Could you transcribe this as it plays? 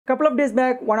Couple of days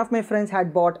back, one of my friends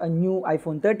had bought a new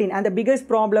iPhone 13 and the biggest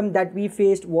problem that we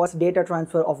faced was data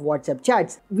transfer of WhatsApp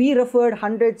chats. We referred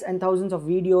hundreds and thousands of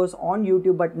videos on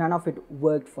YouTube, but none of it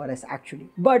worked for us actually.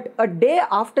 But a day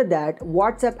after that,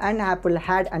 WhatsApp and Apple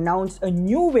had announced a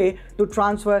new way to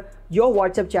transfer your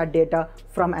WhatsApp chat data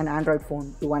from an Android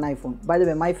phone to an iPhone. By the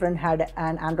way, my friend had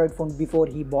an Android phone before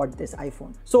he bought this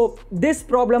iPhone. So this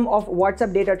problem of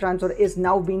WhatsApp data transfer is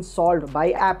now being solved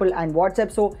by Apple and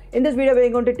WhatsApp. So in this video, we're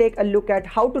going to take a look at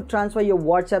how to transfer your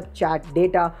WhatsApp chat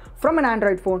data from an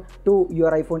Android phone to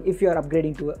your iPhone if you're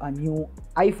upgrading to a new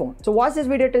iPhone. So watch this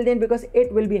video till then because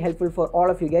it will be helpful for all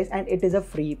of you guys and it is a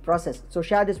free process. So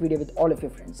share this video with all of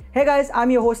your friends. Hey guys,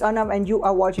 I'm your host Arnav and you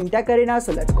are watching Tech Arena.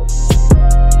 So let's go.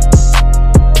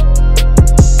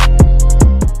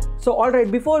 So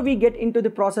alright, before we get into the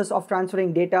process of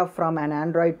transferring data from an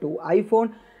Android to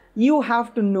iPhone, you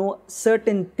have to know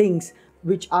certain things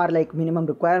which are like minimum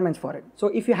requirements for it. So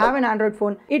if you have an Android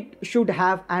phone, it should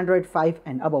have Android 5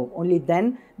 and above. Only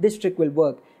then this trick will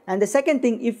work. And the second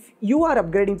thing, if you are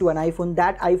upgrading to an iPhone,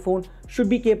 that iPhone should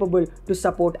be capable to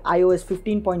support iOS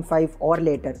 15.5 or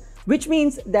later. Which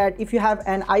means that if you have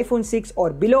an iPhone 6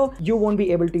 or below, you won't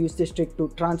be able to use this trick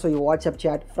to transfer your WhatsApp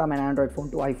chat from an Android phone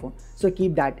to iPhone. So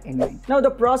keep that in mind. Now the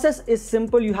process is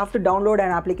simple. You have to download an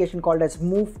application called as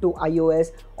Move to iOS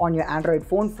on your Android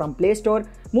phone from Play Store.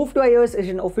 Move to iOS is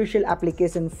an official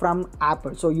application from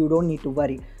Apple, so you don't need to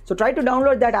worry. So try to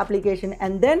download that application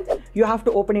and then you have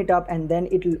to open it up and then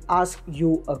it will ask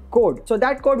you a code. So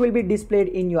that code will be displayed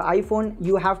in your iPhone.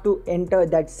 You have to enter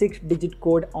that 6-digit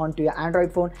code onto your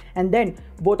Android phone and then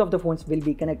both of the phones will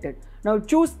be connected. Now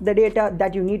choose the data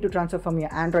that you need to transfer from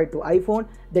your Android to iPhone.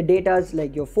 The data is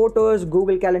like your photos,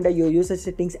 Google Calendar, your user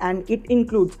settings, and it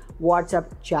includes WhatsApp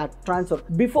chat transfer.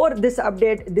 Before this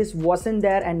update, this wasn't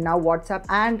there, and now WhatsApp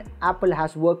and Apple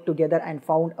has worked together and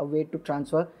found a way to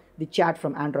transfer the chat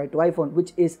from Android to iPhone,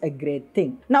 which is a great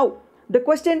thing. Now, the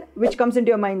question which comes into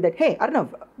your mind that, hey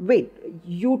Arnav, wait,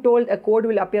 you told a code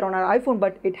will appear on our iPhone,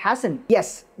 but it hasn't.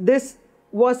 Yes, this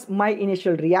was my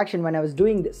initial reaction when I was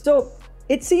doing this. So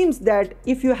it seems that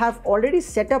if you have already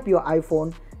set up your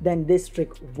iPhone, then this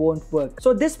trick won't work.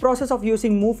 So this process of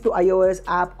using Move to iOS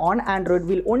app on Android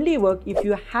will only work if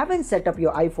you haven't set up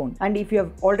your iPhone. And if you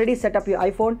have already set up your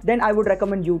iPhone, then I would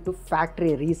recommend you to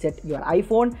factory reset your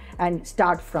iPhone and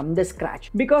start from the scratch.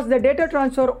 Because the data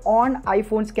transfer on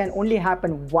iPhones can only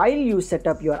happen while you set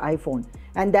up your iPhone.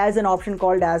 And there's an option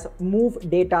called as Move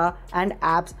Data and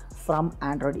Apps from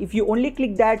Android. If you only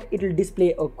click that, it will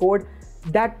display a code,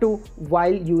 that too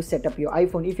while you set up your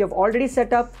iPhone. If you have already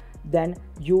set up, then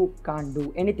you can't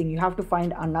do anything. You have to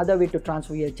find another way to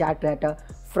transfer your chat data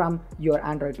from your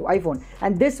Android to iPhone.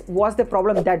 And this was the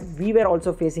problem that we were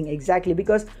also facing exactly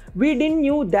because we didn't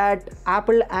knew that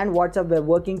Apple and WhatsApp were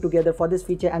working together for this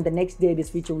feature and the next day this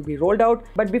feature will be rolled out.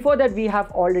 But before that, we have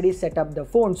already set up the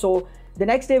phone. So the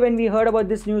next day when we heard about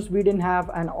this news, we didn't have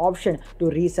an option to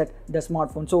reset the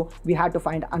smartphone. So we had to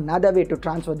find another way to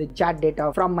transfer the chat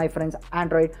data from my friend's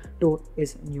Android to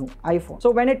his new iPhone. So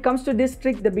when it comes to this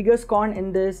trick, the biggest con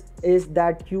in this is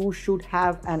that you should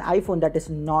have an iPhone that is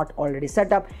not already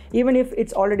set up. Even if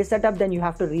it's already set up, then you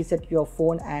have to reset your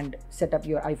phone and set up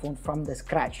your iPhone from the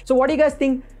scratch. So what do you guys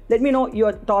think? Let me know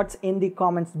your thoughts in the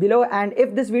comments below, and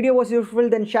if this video was useful,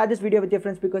 then share this video with your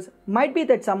friends because might be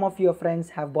that some of your friends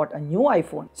have bought a new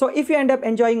iPhone. So if you end up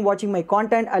enjoying watching my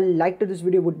content, a like to this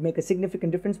video would make a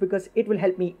significant difference because it will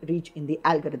help me reach in the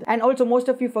algorithm. And also most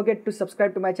of you forget to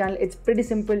subscribe to my channel. It's pretty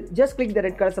simple. Just click the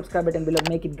red color subscribe button below,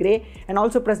 make it gray, and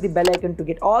also press the bell icon to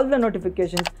get all the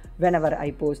notifications whenever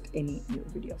I post any new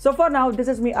video. So for now, this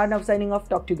is me Arnav signing off.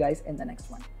 Talk to you guys in the next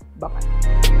one. Bye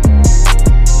bye.